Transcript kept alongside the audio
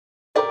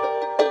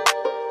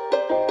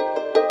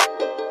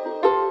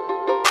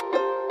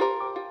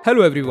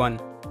Hello everyone.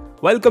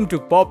 Welcome to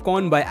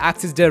Popcorn by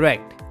Axis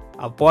Direct,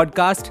 a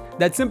podcast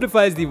that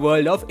simplifies the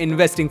world of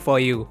investing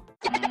for you.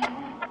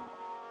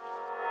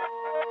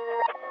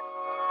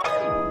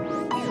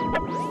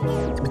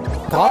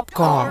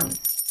 Popcorn.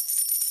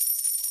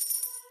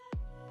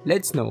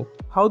 Let's know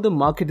how the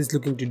market is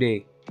looking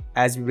today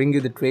as we bring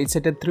you the trade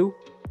setup through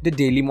the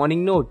daily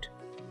morning note.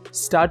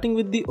 Starting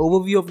with the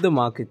overview of the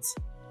markets.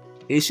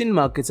 Asian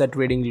markets are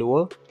trading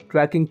lower,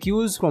 tracking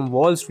cues from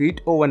Wall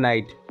Street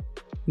overnight.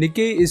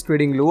 Nikkei is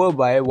trading lower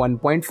by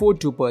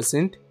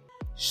 1.42%,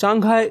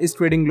 Shanghai is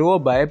trading lower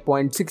by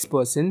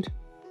 0.6%,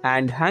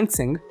 and Hang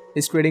Seng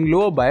is trading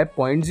lower by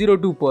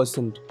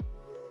 0.02%.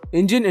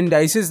 Indian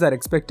indices are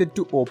expected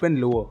to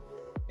open lower.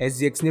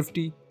 SGX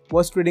Nifty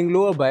was trading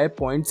lower by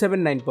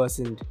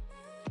 0.79%.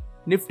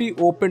 Nifty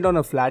opened on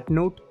a flat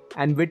note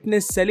and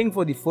witnessed selling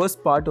for the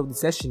first part of the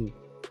session.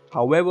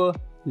 However,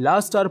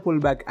 last hour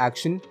pullback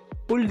action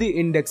pulled the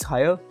index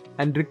higher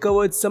and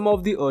recovered some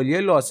of the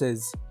earlier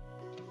losses.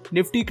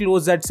 Nifty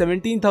closed at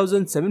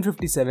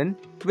 17,757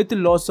 with a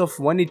loss of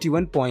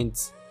 181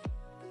 points.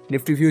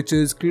 Nifty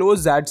futures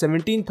closed at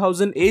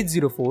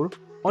 17,804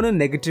 on a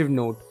negative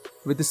note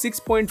with a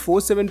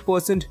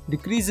 6.47%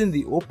 decrease in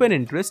the open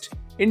interest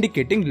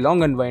indicating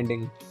long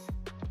unwinding.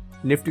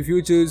 Nifty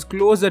futures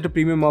closed at a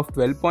premium of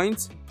 12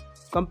 points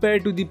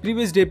compared to the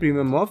previous day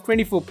premium of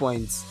 24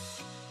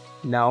 points.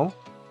 Now,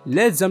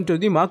 let's jump to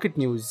the market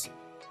news.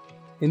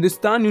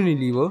 Hindustan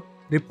Unilever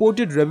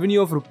reported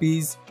revenue of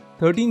Rs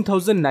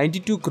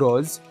 13,092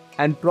 crores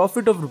and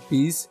profit of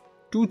Rs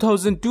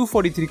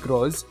 2,243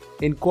 crores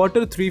in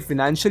Q3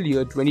 financial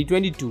year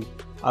 2022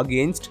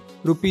 against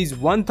Rs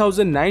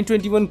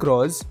 1,921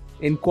 crores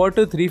in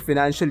Q3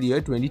 financial year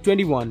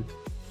 2021.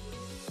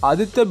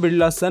 Aditya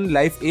Birla Sun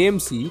Life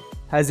AMC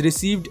has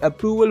received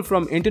approval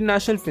from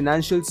International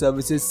Financial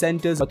Services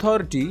Centres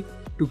Authority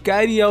to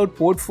carry out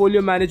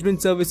portfolio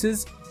management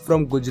services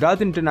from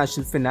Gujarat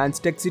International Finance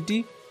Tech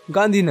City,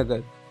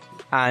 Gandhinagar,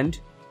 and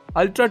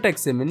Ultratech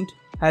Cement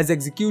has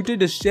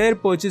executed a share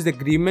purchase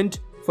agreement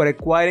for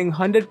acquiring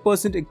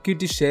 100%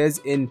 equity shares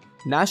in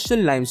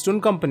National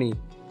Limestone Company.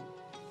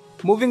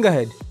 Moving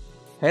ahead,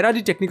 here are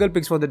the technical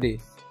picks for the day.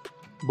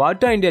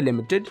 Bata India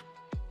Limited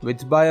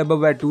with buy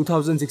above at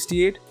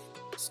 2068,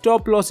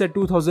 stop loss at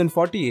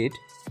 2048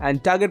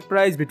 and target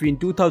price between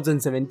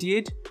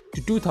 2078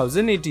 to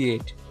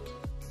 2088.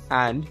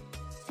 And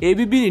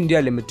ABB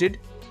India Limited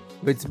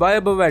with buy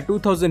above at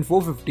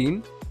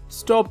 2415,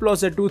 stop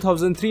loss at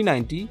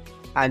 2390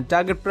 and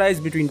target price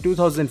between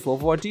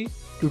 2440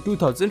 to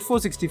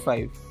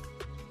 2465.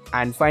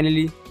 And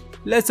finally,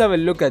 let's have a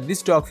look at the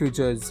stock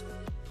futures.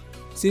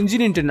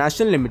 Syngene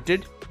International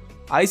Limited,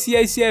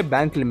 ICICI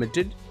Bank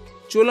Limited,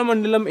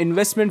 Cholamandalam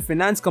Investment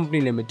Finance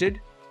Company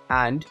Limited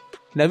and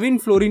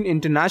Navin Fluorine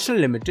International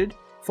Limited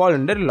fall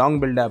under long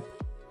build-up,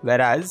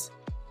 whereas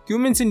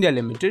Cummins India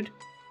Limited,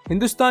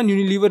 Hindustan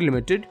Unilever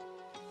Limited,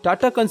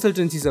 Tata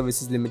Consultancy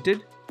Services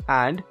Limited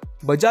and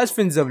Bajaj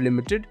Finserv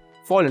Limited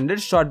fall under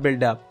short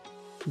build-up.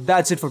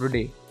 That's it for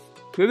today.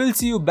 We will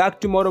see you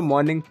back tomorrow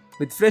morning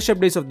with fresh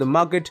updates of the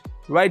market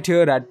right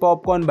here at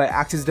Popcorn by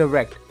Axis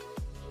Direct.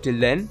 Till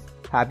then,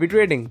 happy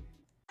trading!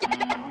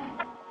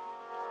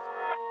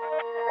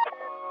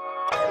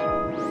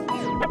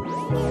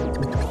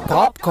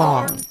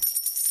 Popcorn.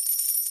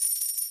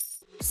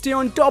 Stay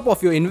on top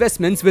of your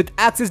investments with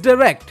Axis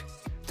Direct.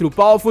 Through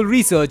powerful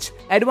research,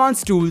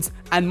 advanced tools,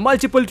 and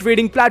multiple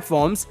trading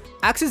platforms,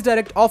 Axis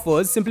Direct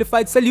offers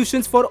simplified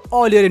solutions for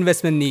all your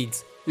investment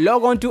needs.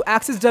 Log on to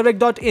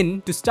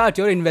axisdirect.in to start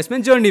your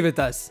investment journey with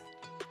us.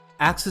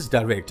 Axis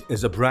Direct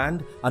is a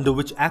brand under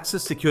which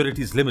Axis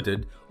Securities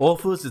Limited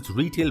offers its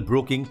retail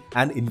broking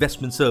and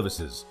investment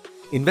services.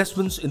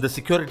 Investments in the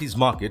securities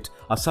market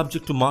are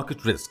subject to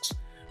market risks.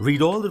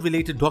 Read all the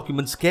related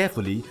documents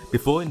carefully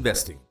before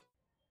investing.